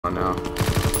on now.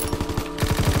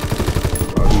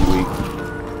 Oh, he weak.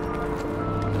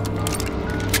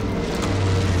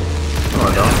 No, I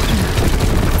don't.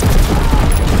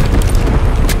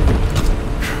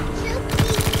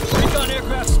 Recon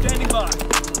aircraft standing by.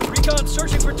 Recon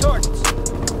searching for targets.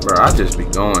 Bro, I just be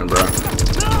going, bro.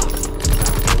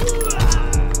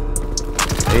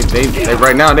 They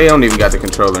right now they don't even got the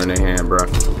controller in their hand, bro.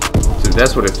 So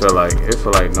that's what it felt like. It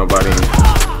felt like nobody.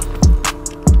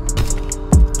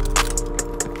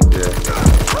 Yeah,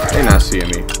 they not seeing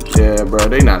me. Yeah, bro,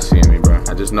 they not seeing me, bro.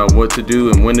 I just know what to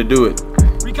do and when to do it.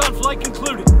 Recon flight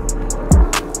concluded.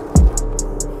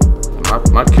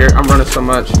 My character, I'm running so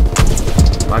much.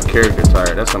 My character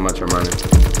tired. That's how much I'm running.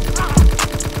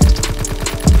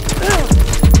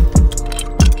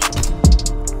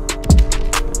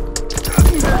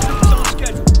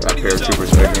 Got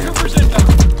paratroopers right here.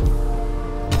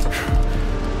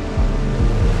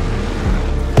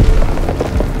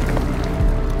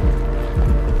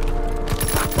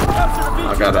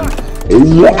 I got a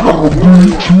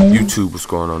YouTube. What's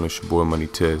going on? It's your boy Money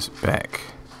Tez back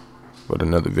with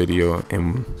another video,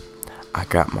 and I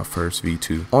got my first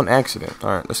V2 on accident.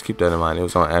 All right, let's keep that in mind. It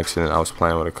was on accident. I was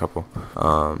playing with a couple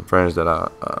friends that I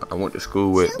went to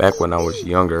school with back when I was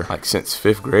younger. Like since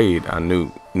 5th grade, I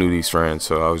knew these friends,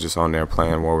 so I was just on there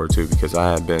playing World War II because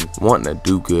I had been wanting to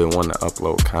do good, wanting to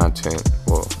upload content,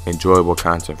 well, enjoyable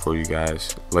content for you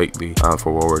guys lately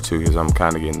for World War II, because I'm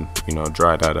kind of getting, you know,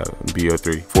 dried out of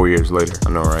BO3 4 years later. I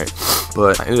know, right?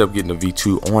 But I ended up getting a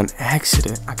V2 on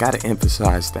accident. I gotta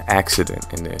emphasize the accident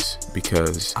in this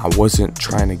because I wasn't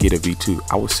trying to get a V2.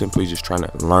 I was simply just trying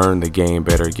to learn the game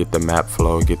better, get the map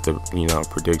flow, get the, you know,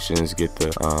 predictions, get the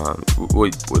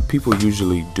what people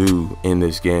usually do in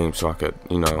this game, so I could,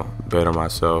 you know, better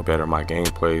myself, better my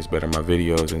gameplays, better my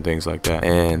videos and things like that.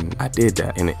 And I did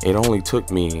that, and it only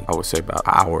took me, I would say, about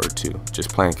an hour or two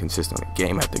just playing consistently,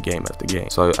 game after game after game.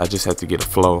 So I just had to get a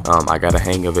flow. I got a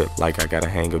hang of it like I got a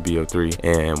hang of BO3,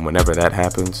 and whenever that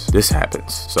happens, this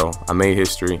happens. So I made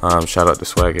history. Shout out to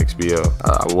Swag XBL.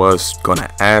 I was gonna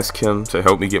ask him to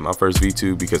help me get my first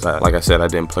V2 because like I said, I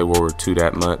didn't play World War II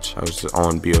that much. I was just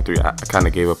on BO3. I kind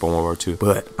of gave up on World War II,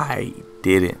 but I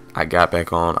didn't. I got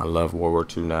back on. I love World War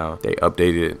II now. They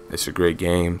updated it. It's a great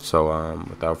game. So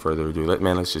without further ado,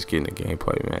 let's just get into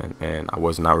gameplay, man. And I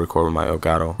was not recording my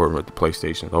Elgato, recording with the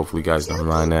PlayStation. Hopefully you guys don't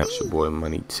mind that. It's your boy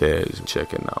Money Tez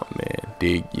checking out, man.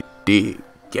 Dig.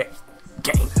 Gang.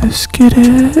 Let's get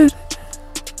it.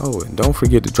 Oh, and don't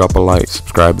forget to drop a like,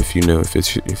 subscribe if you're new. If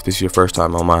this is your first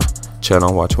time on my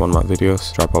channel, watch one of my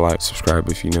videos, drop a like, subscribe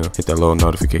if you're new, hit that little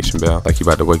notification bell like you're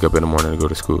about to wake up in the morning to go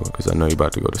to school, because I know you're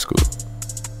about to go to school.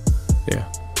 Yeah,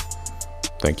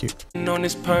 thank you. On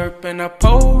this perp and I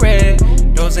pull red.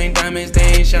 Those ain't diamonds, they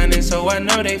ain't shining, so I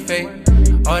know they fake.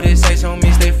 All this ice on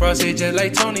me, stay frosted just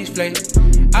like Tony's flake.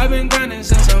 I've been grinding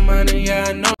since I'm minor, yeah,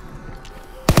 I know.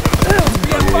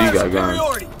 Yeah, you got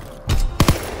gun.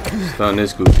 Stun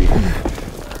this goofy.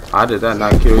 How did that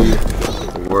not kill you?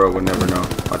 The world would never know.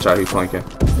 Watch out, he flanking.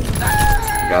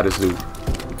 Got his loot.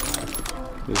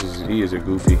 He is a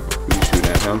goofy. You shooting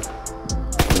at him?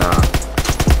 Nah.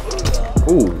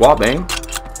 Ooh, wall bang.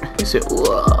 He said, ooh.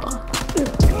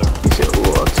 He said,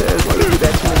 ooh, Tez, why you do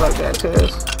that to me like that,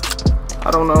 Tez?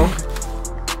 I don't know.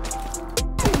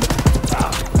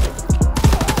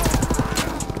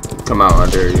 Come out, I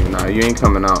dare you. Nah, you ain't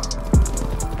coming out.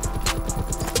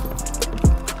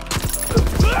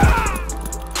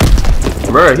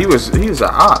 Bruh, he was a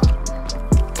op.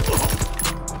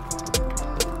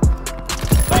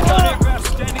 Recon aircraft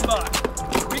standing by.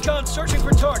 Recon searching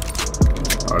for targets.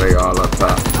 Oh, they all up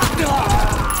top.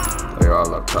 They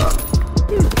all up top.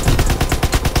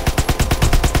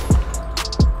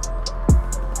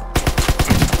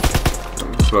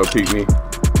 Slow peek me.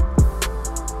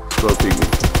 Slow peek me.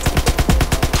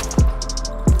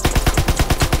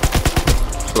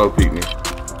 Slow peek me.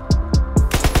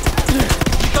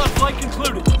 Flight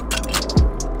concluded.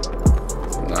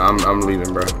 Nah, I'm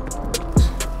leaving, bro.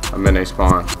 I'm in a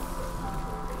spawn.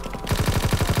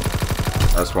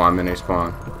 That's why I'm in a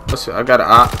spawn. Let's see, I got an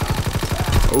op.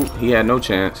 Oh, he had no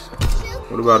chance.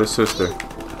 What about his sister?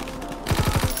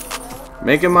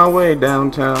 Making my way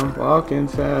downtown, walking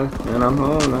fast, and I'm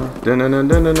home now.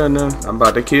 I'm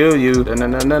about to kill you.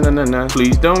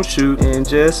 Please don't shoot, and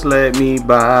just let me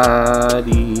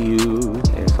body you.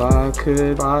 If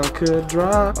I could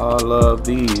drop all of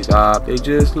these ops, they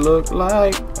just look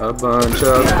like a bunch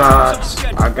of dots.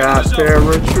 I got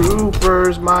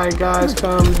paratroopers, my guys,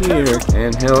 come here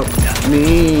and help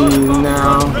me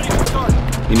now.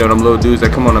 You know them little dudes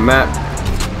that come on the map?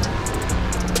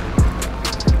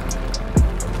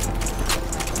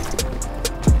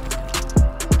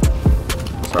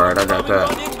 It's alright, I got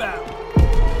that.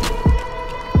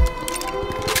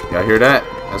 Y'all hear that?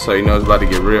 That's how you know it's about to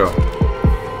get real.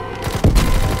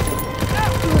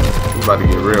 It's about to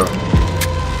get real.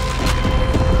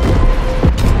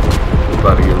 It's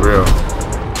about to get real.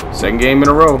 Second game in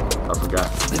a row. I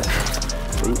forgot.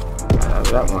 Ooh, got out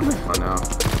of that one. Oh, now.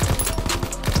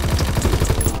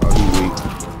 Oh, he's weak.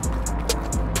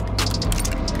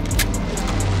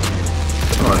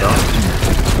 Oh, I don't.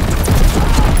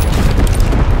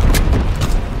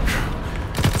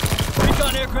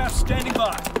 Recon aircraft standing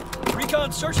by.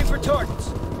 Recon searching for targets.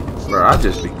 Bro, I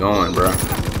just be going, bro.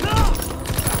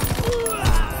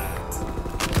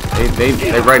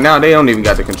 They right now they don't even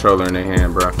got the controller in their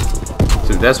hand, bro.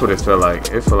 So that's what it felt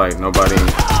like. It felt like nobody.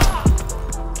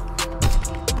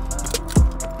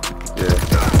 Yeah,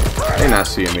 they not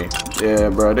seeing me. Yeah,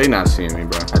 bro, they not seeing me,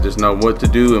 bro. I just know what to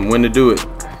do and when to do it.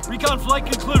 Recon flight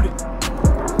concluded.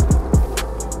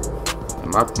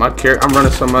 My character, I'm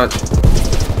running so much.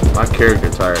 My character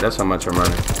tired. That's how much I'm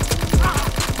running.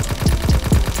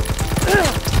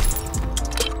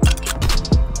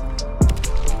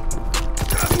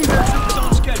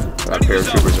 Got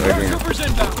paratroopers again.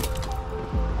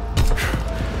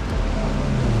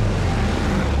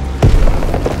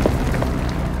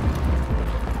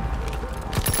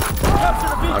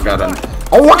 I got a.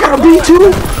 Oh, I got a V-2.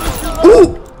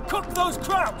 Ooh. Cook those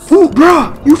crowds. Ooh,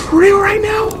 bro, you for real right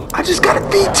now? I just got a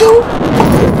V-2.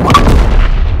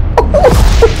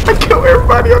 I killed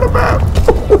everybody on the map.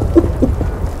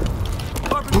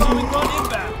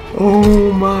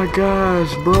 Oh my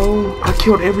gosh, bro. I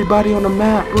killed everybody on the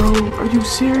map, bro. Are you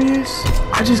serious?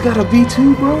 I just got a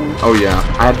V-2, bro. Oh yeah,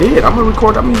 I did. I'm gonna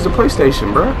record. I'm gonna use the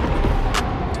PlayStation, bro.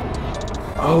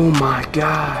 Oh my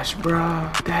gosh,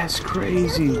 bro. That's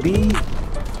crazy, B.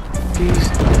 These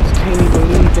can't even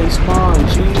believe they spawned,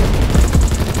 G.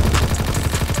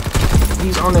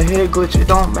 He's on the head glitch. It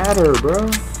don't matter, bro.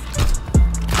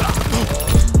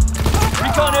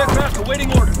 Recon aircraft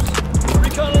awaiting orders.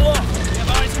 Recon aloft. We have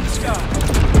eyes in the sky.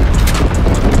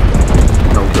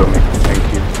 Don't kill me. Thank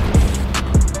you.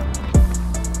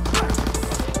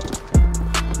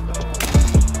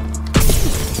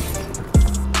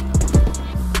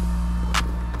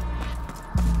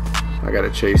 I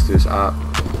gotta chase this op.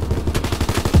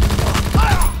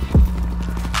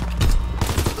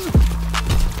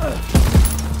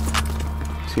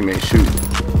 Teammate shoot.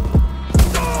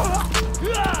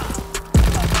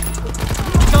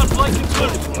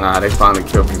 Nah, they finally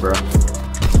killed me, bro.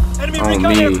 On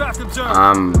me,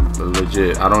 I'm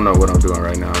legit. I don't know what I'm doing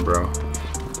right now, bro.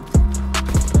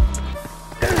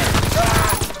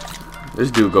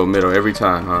 This dude go middle every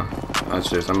time, huh? That's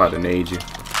just, I'm about to nade you.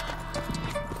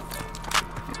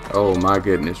 Oh my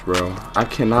goodness, bro. I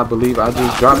cannot believe I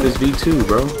just dropped this V2,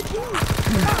 bro.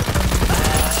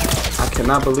 I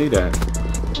cannot believe that.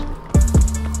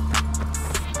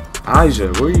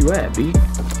 Aja, where you at, B?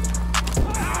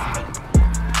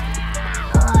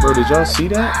 Bro, did y'all see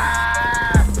that?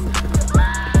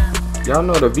 Y'all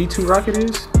know what a V2 rocket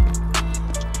is?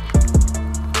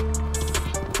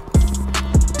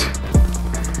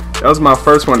 That was my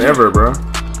first one ever, bro.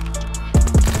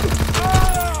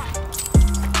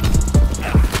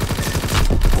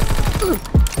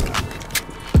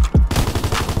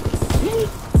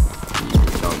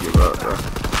 Don't give up, bro.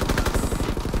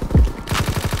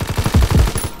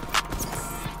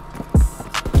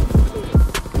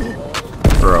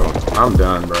 Bro, I'm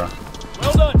done, bro.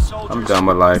 Well done, soldiers. I'm done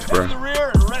with life, bro. Head to the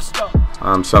rear and rest up.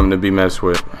 I'm something to be messed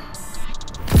with.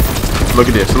 Look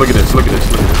at this, look at this, look at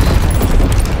this, look at this.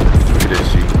 Look at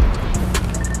this, G.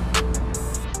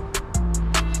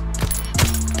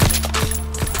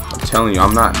 I'm telling you,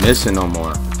 I'm not missing no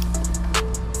more.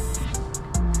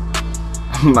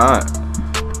 I'm not.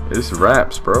 It's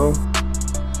raps, bro.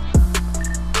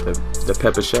 The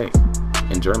pepper shake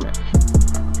in German.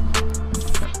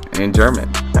 In German.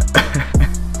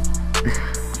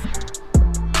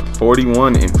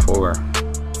 41-4.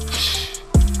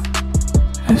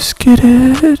 Let's get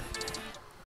it.